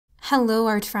Hello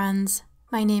art friends,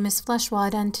 my name is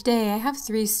Fleshwad and today I have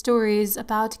 3 stories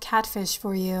about Catfish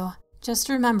for you. Just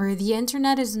remember, the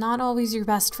internet is not always your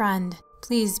best friend.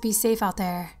 Please be safe out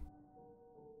there.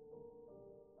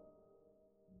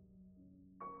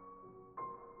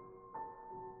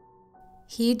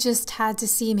 He just had to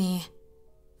see me.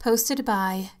 Posted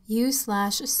by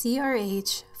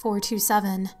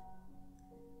u/CRH427.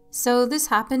 So this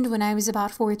happened when I was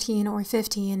about 14 or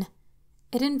 15.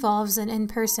 It involves an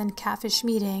in-person catfish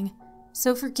meeting,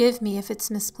 so forgive me if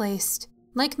it's misplaced.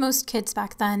 Like most kids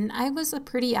back then, I was a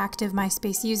pretty active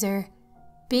MySpace user.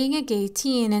 Being a gay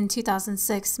teen in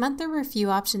 2006 meant there were few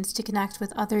options to connect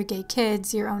with other gay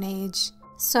kids your own age.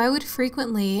 So I would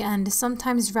frequently, and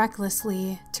sometimes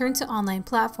recklessly, turn to online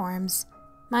platforms,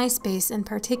 MySpace in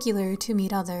particular, to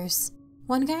meet others.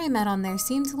 One guy I met on there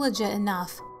seemed legit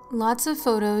enough. Lots of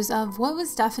photos of what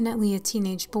was definitely a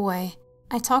teenage boy.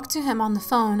 I talked to him on the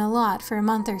phone a lot for a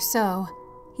month or so.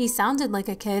 He sounded like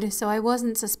a kid, so I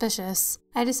wasn't suspicious.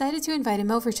 I decided to invite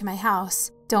him over to my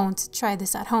house. Don't try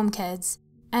this at home, kids.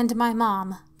 And my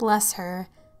mom, bless her,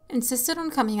 insisted on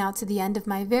coming out to the end of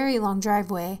my very long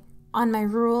driveway on my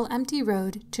rural, empty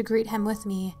road to greet him with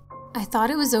me. I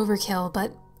thought it was overkill,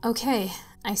 but okay,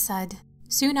 I said.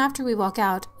 Soon after we walk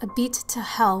out, a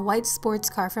beat-to-hell white sports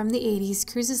car from the 80s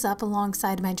cruises up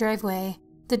alongside my driveway.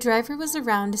 The driver was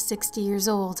around 60 years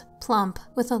old, plump,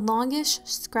 with a longish,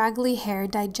 scraggly hair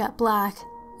dyed jet black,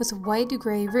 with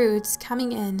white-gray roots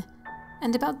coming in,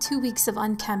 and about 2 weeks of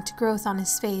unkempt growth on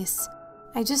his face.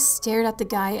 I just stared at the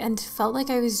guy and felt like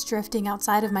I was drifting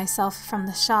outside of myself from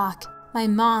the shock. My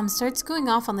mom starts going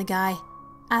off on the guy,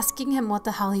 asking him what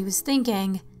the hell he was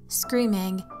thinking,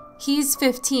 screaming, "He's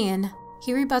 15.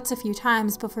 He rebuts a few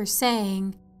times before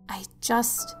saying, I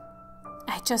just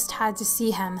had to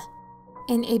see him,"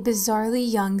 in a bizarrely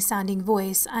young-sounding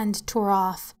voice, and tore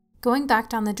off. Going back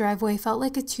down the driveway felt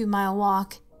like a 2-mile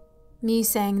walk. Me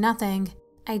saying nothing.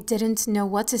 I didn't know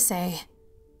what to say.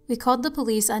 We called the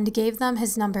police and gave them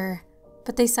his number,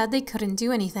 but they said they couldn't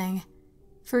do anything.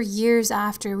 For years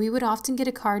after, we would often get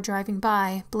a car driving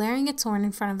by, blaring its horn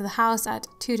in front of the house at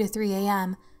 2 to 3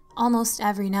 a.m., almost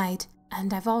every night,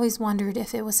 and I've always wondered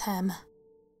if it was him.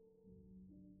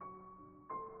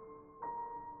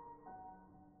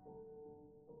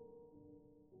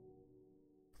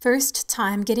 First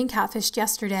time getting catfished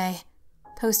yesterday.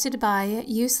 Posted by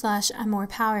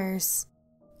u/amorpowers.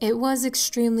 It was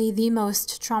extremely the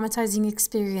most traumatizing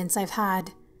experience I've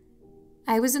had.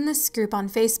 I was in this group on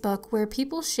Facebook where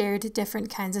people shared different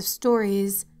kinds of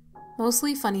stories,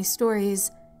 mostly funny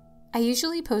stories. I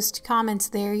usually post comments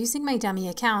there using my dummy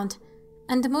account,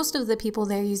 and most of the people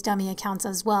there use dummy accounts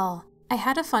as well. I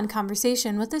had a fun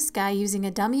conversation with this guy using a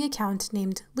dummy account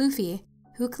named Luffy,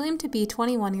 who claimed to be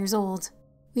 21 years old.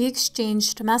 We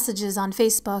exchanged messages on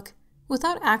Facebook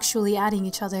without actually adding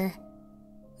each other.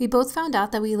 We both found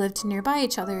out that we lived nearby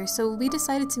each other, so we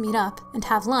decided to meet up and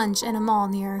have lunch in a mall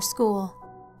near our school.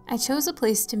 I chose a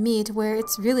place to meet where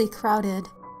it's really crowded.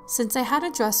 Since I had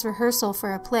a dress rehearsal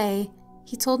for a play,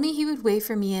 he told me he would wait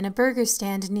for me in a burger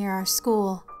stand near our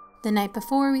school. The night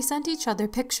before, we sent each other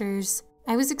pictures.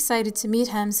 I was excited to meet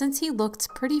him since he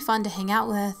looked pretty fun to hang out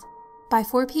with. By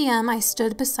 4 p.m., I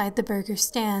stood beside the burger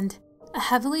stand. A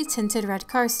heavily tinted red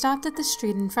car stopped at the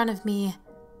street in front of me.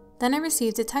 Then I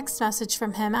received a text message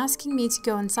from him asking me to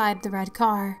go inside the red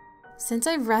car. Since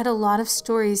I've read a lot of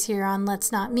stories here on Let's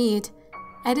Not Meet,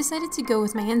 I decided to go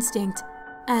with my instinct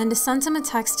and sent him a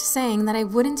text saying that I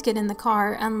wouldn't get in the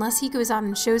car unless he goes out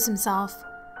and shows himself.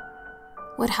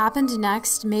 What happened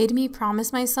next made me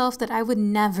promise myself that I would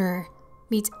never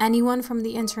meet anyone from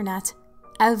the internet,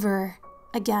 ever,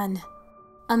 again.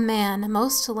 A man,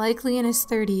 most likely in his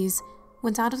 30s,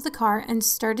 went out of the car and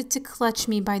started to clutch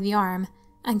me by the arm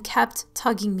and kept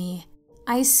tugging me.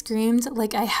 I screamed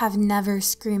like I have never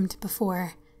screamed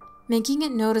before, making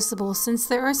it noticeable since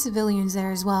there are civilians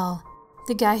there as well.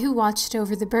 The guy who watched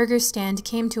over the burger stand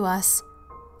came to us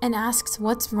and asked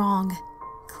what's wrong,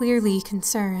 clearly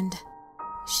concerned.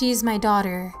 "She's my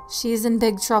daughter. She's in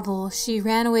big trouble. She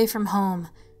ran away from home.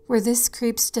 We're this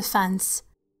creep's defense."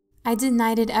 I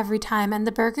denied it every time, and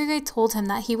the burger guy told him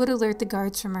that he would alert the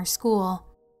guards from our school.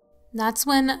 That's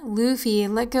when Luffy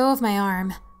let go of my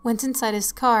arm, went inside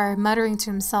his car, muttering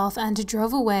to himself, and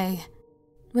drove away.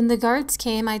 When the guards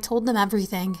came, I told them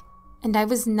everything, and I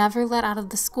was never let out of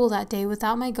the school that day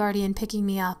without my guardian picking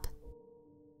me up.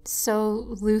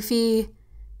 So, Luffy,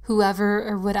 whoever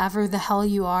or whatever the hell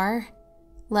you are,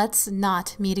 let's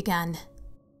not meet again.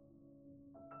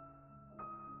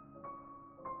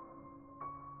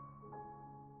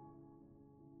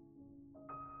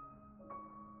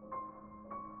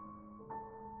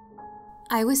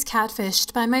 I was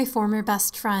catfished by my former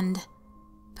best friend.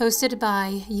 Posted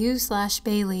by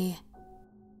you/Bailey.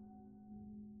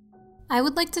 I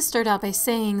would like to start out by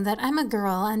saying that I'm a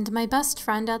girl and my best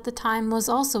friend at the time was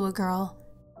also a girl,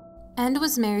 and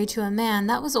was married to a man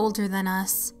that was older than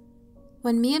us.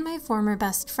 When me and my former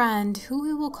best friend, who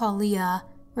we will call Leah,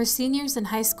 were seniors in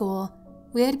high school,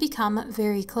 we had become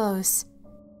very close.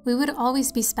 We would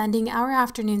always be spending our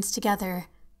afternoons together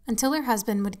until her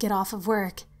husband would get off of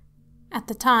work. At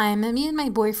the time, me and my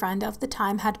boyfriend of the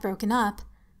time had broken up.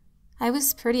 I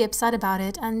was pretty upset about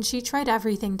it, and she tried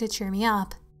everything to cheer me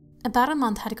up. About a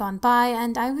month had gone by,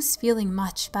 and I was feeling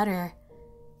much better.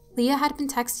 Leah had been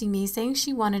texting me saying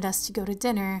she wanted us to go to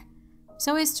dinner,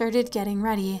 so I started getting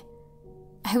ready.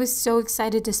 I was so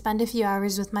excited to spend a few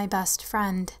hours with my best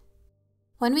friend.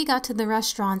 When we got to the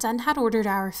restaurant and had ordered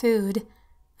our food,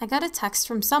 I got a text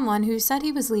from someone who said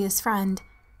he was Leah's friend,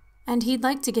 and he'd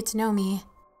like to get to know me.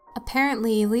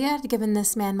 Apparently, Leah had given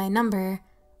this man my number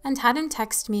and had him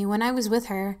text me when I was with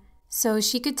her, so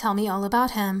she could tell me all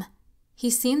about him. He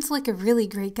seemed like a really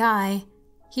great guy.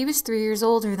 He was 3 years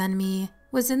older than me,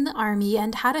 was in the army,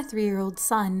 and had a 3-year-old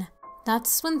son.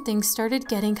 That's when things started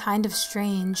getting kind of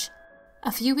strange.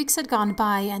 A few weeks had gone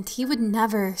by and he would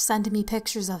never send me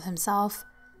pictures of himself,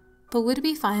 but would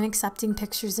be fine accepting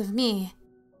pictures of me.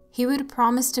 He would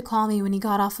promise to call me when he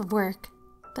got off of work,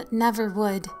 but never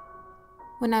would.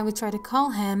 When I would try to call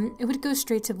him, it would go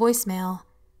straight to voicemail.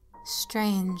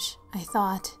 Strange, I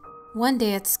thought. One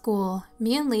day at school,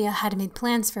 me and Leah had made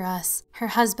plans for us, her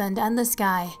husband, and this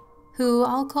guy, who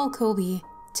I'll call Colby,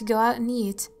 to go out and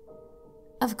eat.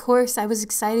 Of course, I was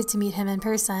excited to meet him in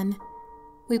person.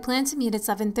 We planned to meet at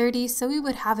 7:30 so we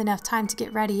would have enough time to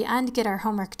get ready and get our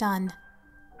homework done.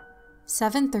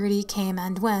 7:30 came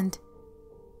and went.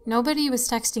 Nobody was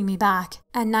texting me back.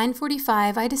 At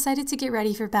 9:45, I decided to get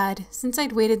ready for bed since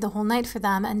I'd waited the whole night for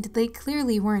them and they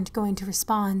clearly weren't going to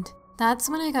respond. That's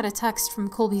when I got a text from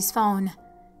Colby's phone.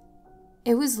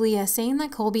 It was Leah saying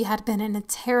that Colby had been in a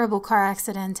terrible car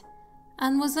accident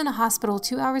and was in a hospital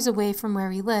 2 hours away from where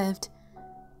we lived.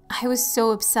 I was so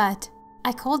upset.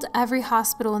 I called every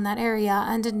hospital in that area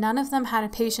and none of them had a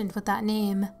patient with that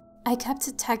name. I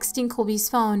kept texting Colby's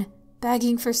phone,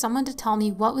 begging for someone to tell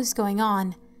me what was going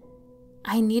on.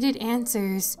 I needed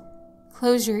answers,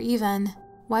 closure even.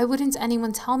 Why wouldn't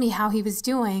anyone tell me how he was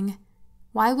doing?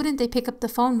 Why wouldn't they pick up the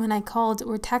phone when I called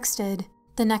or texted?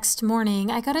 The next morning,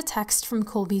 I got a text from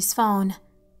Colby's phone.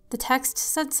 The text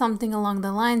said something along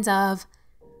the lines of,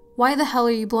 "Why the hell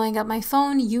are you blowing up my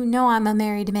phone? You know I'm a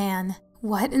married man."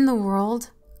 What in the world?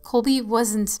 Colby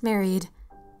wasn't married.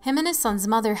 Him and his son's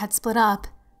mother had split up.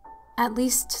 At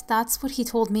least that's what he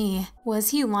told me. Was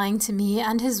he lying to me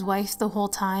and his wife the whole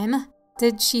time?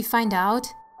 Did she find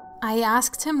out? I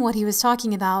asked him what he was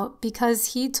talking about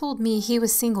because he told me he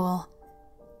was single.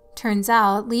 Turns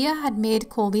out Leah had made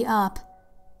Colby up.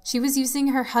 She was using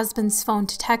her husband's phone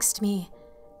to text me.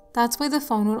 That's why the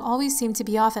phone would always seem to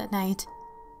be off at night.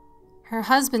 Her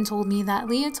husband told me that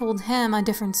Leah told him a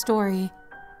different story,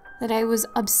 that I was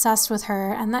obsessed with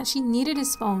her and that she needed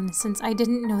his phone since I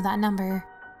didn't know that number.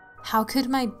 How could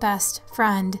my best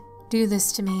friend do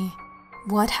this to me?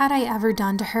 What had I ever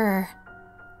done to her?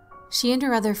 She and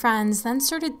her other friends then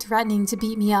started threatening to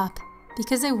beat me up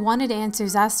because I wanted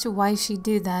answers as to why she'd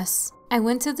do this. I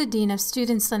went to the dean of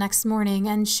students the next morning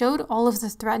and showed all of the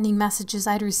threatening messages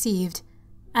I'd received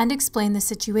and explained the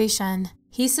situation.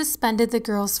 He suspended the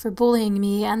girls for bullying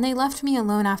me and they left me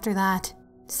alone after that.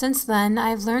 Since then,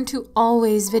 I've learned to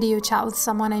always video chat with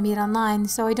someone I meet online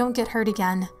so I don't get hurt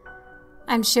again.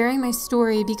 I'm sharing my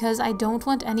story because I don't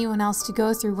want anyone else to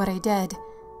go through what I did.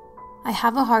 I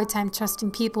have a hard time trusting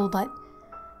people, but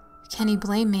can you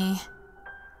blame me?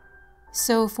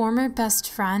 So, former best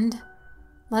friend,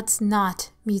 let's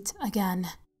not meet again.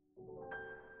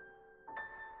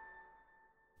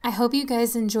 I hope you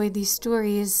guys enjoyed these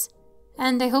stories,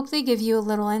 and I hope they give you a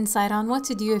little insight on what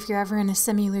to do if you're ever in a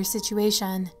similar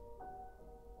situation.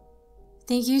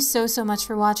 Thank you so much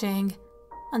for watching.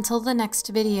 Until the next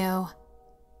video,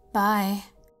 bye.